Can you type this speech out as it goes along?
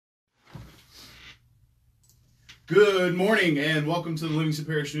Good morning and welcome to the Livingston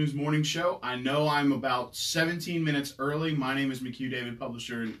Parish News Morning Show. I know I'm about 17 minutes early. My name is McHugh David,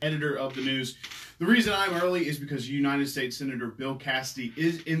 publisher and editor of the news. The reason I'm early is because United States Senator Bill Cassidy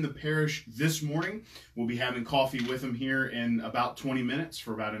is in the parish this morning. We'll be having coffee with him here in about 20 minutes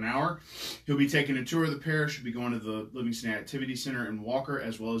for about an hour. He'll be taking a tour of the parish. He'll be going to the Livingston Activity Center in Walker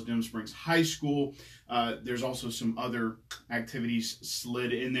as well as Denham Springs High School. There's also some other activities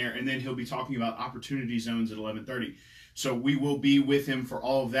slid in there, and then he'll be talking about opportunity zones at 11:30. So we will be with him for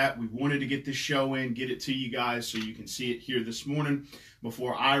all of that. We wanted to get this show in, get it to you guys so you can see it here this morning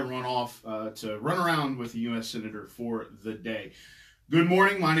before I run off to run around with the U.S. Senator for the day. Good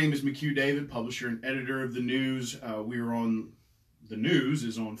morning. My name is McHugh David, publisher and editor of the news. We are on the news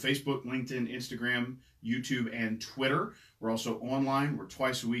is on Facebook, LinkedIn, Instagram, YouTube, and Twitter. We're also online. We're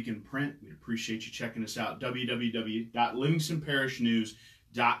twice a week in print. We'd appreciate you checking us out.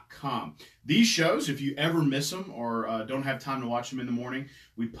 www.livingstonparishnews.com. These shows, if you ever miss them or don't have time to watch them in the morning,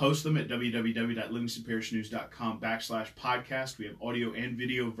 we post them at www.livingstonparishnews.com/podcast. We have audio and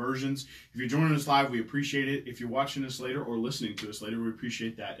video versions. If you're joining us live, we appreciate it. If you're watching us later or listening to us later, we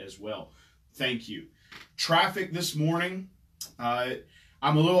appreciate that as well. Thank you. Traffic this morning.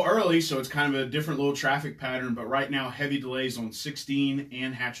 I'm a little early, so it's kind of a different little traffic pattern, but right now, heavy delays on 16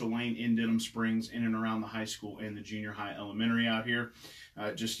 and Hatchell Lane in Denham Springs, in and around the high school and the junior high elementary out here.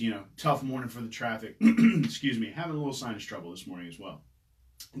 Tough morning for the traffic. Excuse me, having a little sinus trouble this morning as well.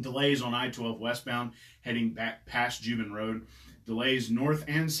 Delays on I-12 westbound, heading back past Jubin Road. Delays north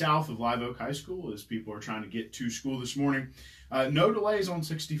and south of Live Oak High School as people are trying to get to school this morning. No delays on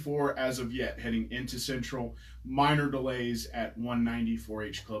 64 as of yet, heading into Central. Minor delays at 190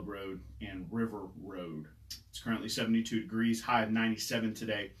 4-H Club Road and River Road. It's currently 72 degrees, high of 97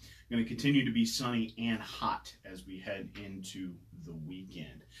 today. Going to continue to be sunny and hot as we head into the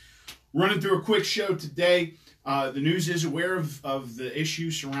weekend. Running through a quick show today. The news is aware of the issue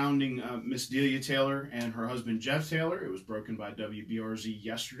surrounding Miss Delia Taylor and her husband Jeff Taylor. It was broken by WBRZ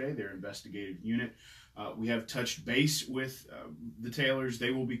yesterday, their investigative unit. We have touched base with the Taylors.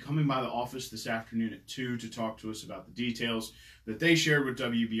 They will be coming by the office this afternoon at 2 to talk to us about the details that they shared with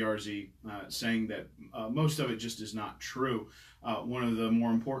WBRZ, saying that most of it just is not true. One of the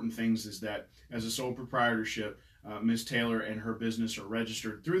more important things is that as a sole proprietorship, Ms. Taylor and her business are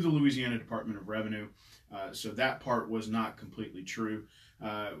registered through the Louisiana Department of Revenue, so that part was not completely true.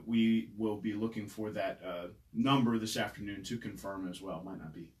 We will be looking for that number this afternoon to confirm as well. Might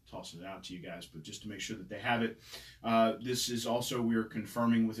not be tossing it out to you guys, but just to make sure that they have it. This is also, we are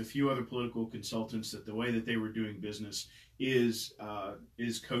confirming with a few other political consultants that the way that they were doing business is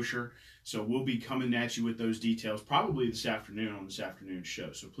kosher. So we'll be coming at you with those details probably this afternoon on this afternoon's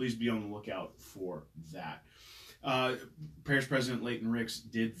show. So please be on the lookout for that. Parish President Leighton Ricks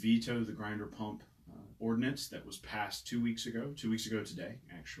did veto the grinder pump ordinance that was passed 2 weeks ago today,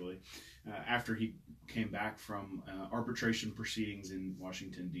 actually, after he came back from arbitration proceedings in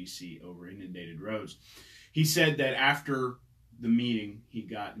Washington, D.C. over inundated roads. He said that after the meeting, he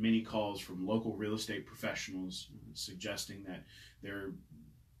got many calls from local real estate professionals suggesting that there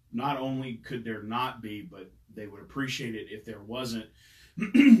not only could there not be, but they would appreciate it if there wasn't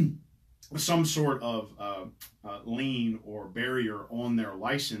some sort of lien or barrier on their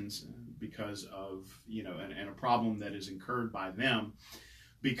license because of, and a problem that is incurred by them,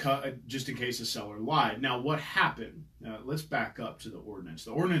 because just in case a seller lied. Now, what happened? Let's back up to the ordinance.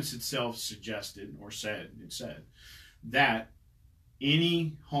 The ordinance itself suggested, or said that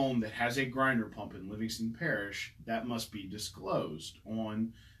any home that has a grinder pump in Livingston Parish, that must be disclosed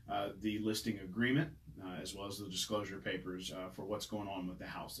on the listing agreement, as well as the disclosure papers for what's going on with the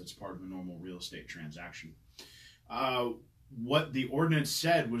house. That's part of a normal real estate transaction. What the ordinance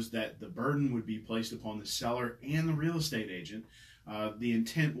said was that the burden would be placed upon the seller and the real estate agent. The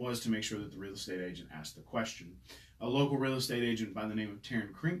intent was to make sure that the real estate agent asked the question. A local real estate agent by the name of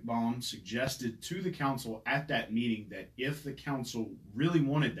Taryn Krinkbaum suggested to the council at that meeting that if the council really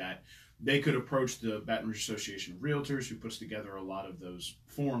wanted that, they could approach the Baton Rouge Association of Realtors, who puts together a lot of those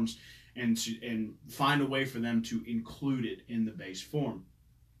forms, and find a way for them to include it in the base form.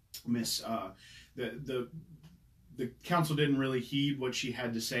 The council didn't really heed what she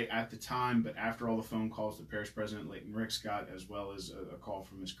had to say at the time, but after all the phone calls that Parish President Leighton Ricks got, as well as a call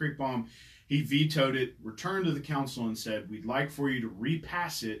from Ms. Krinkbaum, he vetoed it, returned to the council, and said, we'd like for you to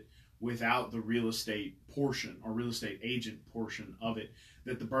repass it without the real estate portion or real estate agent portion of it,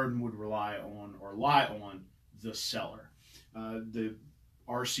 that the burden would lie on the seller. The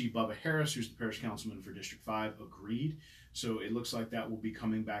R.C. Bubba Harris, who's the parish councilman for District 5, agreed. So it looks like that will be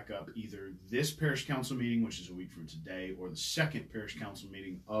coming back up either this parish council meeting, which is a week from today, or the second parish council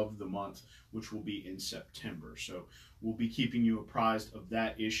meeting of the month, which will be in September. So we'll be keeping you apprised of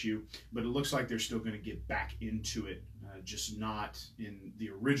that issue, but it looks like they're still going to get back into it, just not in the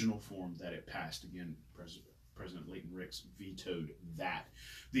original form that it passed. Again, President Leighton Ricks vetoed that.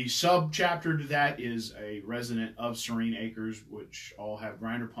 The sub-chapter to that is a resident of Serene Acres, which all have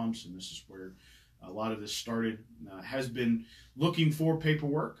grinder pumps, and this is where a lot of this started. Has been looking for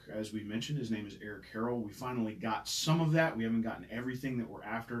paperwork, as we mentioned. His name is Eric Harrell. We finally got some of that. We haven't gotten everything that we're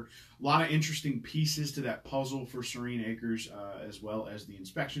after. A lot of interesting pieces to that puzzle for Serene Acres, as well as the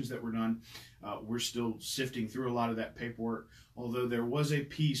inspections that were done. We're still sifting through a lot of that paperwork, although there was a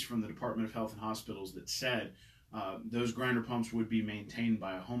piece from the Department of Health and Hospitals that said those grinder pumps would be maintained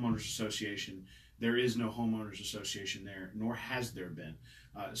by a homeowners association. There is no homeowners association there, nor has there been.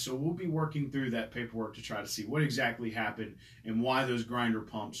 So we'll be working through that paperwork to try to see what exactly happened and why those grinder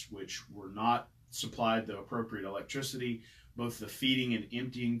pumps, which were not supplied the appropriate electricity, both the feeding and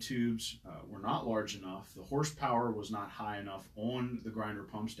emptying tubes were not large enough. The horsepower was not high enough on the grinder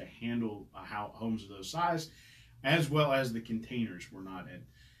pumps to handle homes of those size, as well as the containers were not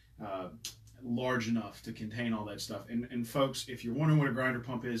large enough to contain all that stuff. And folks, if you're wondering what a grinder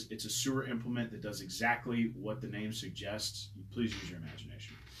pump is, it's a sewer implement that does exactly what the name suggests. Please use your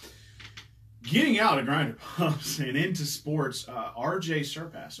imagination. Getting out of grinder pumps and into sports, R.J.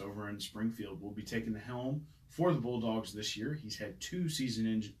 Surpass over in Springfield will be taking the helm for the Bulldogs this year. He's had 2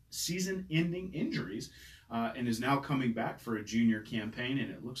 season-ending injuries and is now coming back for a junior campaign, and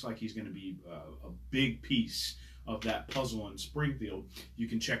it looks like he's going to be a big piece of that puzzle in Springfield. You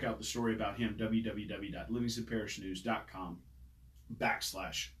can check out the story about him,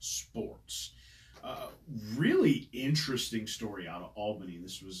 www.livingstonparishnews.com/sports. Really interesting story out of Albany.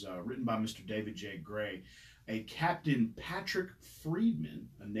 This was written by Mr. David J. Gray. A Captain Patrick Friedman,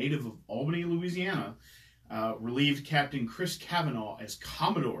 a native of Albany, Louisiana, relieved Captain Chris Cavanaugh as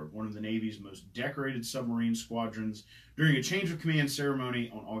Commodore of one of the Navy's most decorated submarine squadrons during a change of command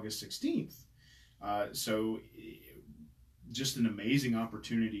ceremony on August 16th. So just an amazing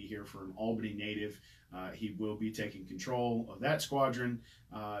opportunity here for an Albany native. He will be taking control of that squadron.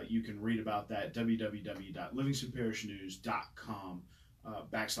 You can read about that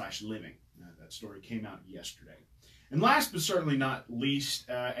www.livingstonparishnews.com/living. That story came out yesterday. And last but certainly not least,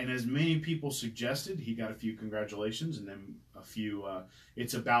 and as many people suggested, he got a few congratulations and then a few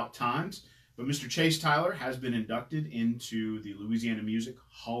it's about times. But Mr. Chase Tyler has been inducted into the Louisiana Music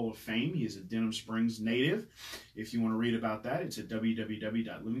Hall of Fame. He is a Denham Springs native. If you want to read about that, it's at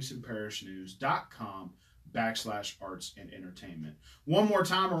www.livingstonparishnews.com/arts and entertainment. One more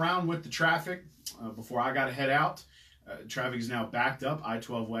time around with the traffic before I got to head out. Traffic is now backed up.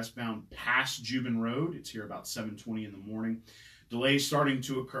 I-12 westbound past Jubin Road. It's here about 7:20 in the morning. Delays starting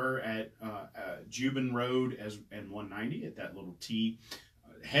to occur at Jubin Road and 190 at that little T.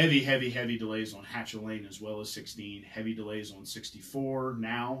 Heavy delays on Hatcher Lane as well as 16. Heavy delays on 64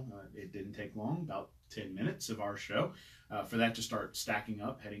 now. It didn't take long, about 10 minutes of our show, for that to start stacking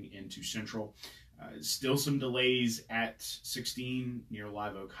up heading into Central. Still some delays at 16 near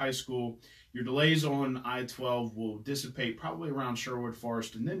Live Oak High School. Your delays on I-12 will dissipate probably around Sherwood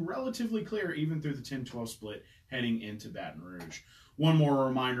Forest and then relatively clear even through the 10-12 split heading into Baton Rouge. One more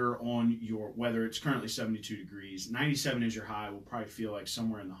reminder on your weather. It's currently 72 degrees. 97 is your high. We'll probably feel like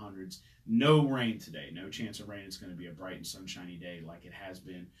somewhere in the hundreds. No rain today. No chance of rain. It's going to be a bright and sunshiny day like it has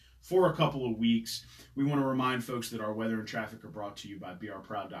been for a couple of weeks. We want to remind folks that our weather and traffic are brought to you by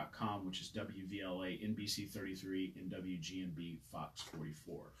brproud.com, which is WVLA, NBC 33, and WGNB Fox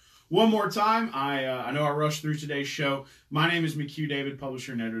 44. One more time, I know I rushed through today's show. My name is McHugh David,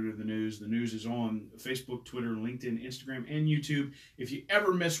 publisher and editor of The News. The News is on Facebook, Twitter, LinkedIn, Instagram, and YouTube. If you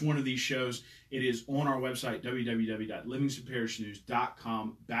ever miss one of these shows, it is on our website,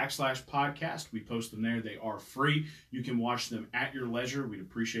 www.livingstonparishnews.com/podcast. We post them there. They are free. You can watch them at your leisure. We'd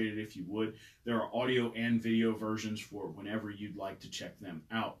appreciate it if you would. There are audio and video versions for whenever you'd like to check them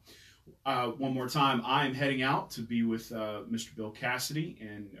out. One more time, I am heading out to be with Mr. Bill Cassidy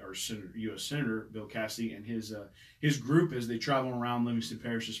our U.S. Senator Bill Cassidy and his group as they travel around Livingston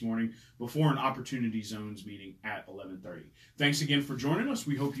Parish this morning before an Opportunity Zones meeting at 11:30. Thanks again for joining us.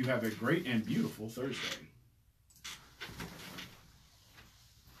 We hope you have a great and beautiful Thursday.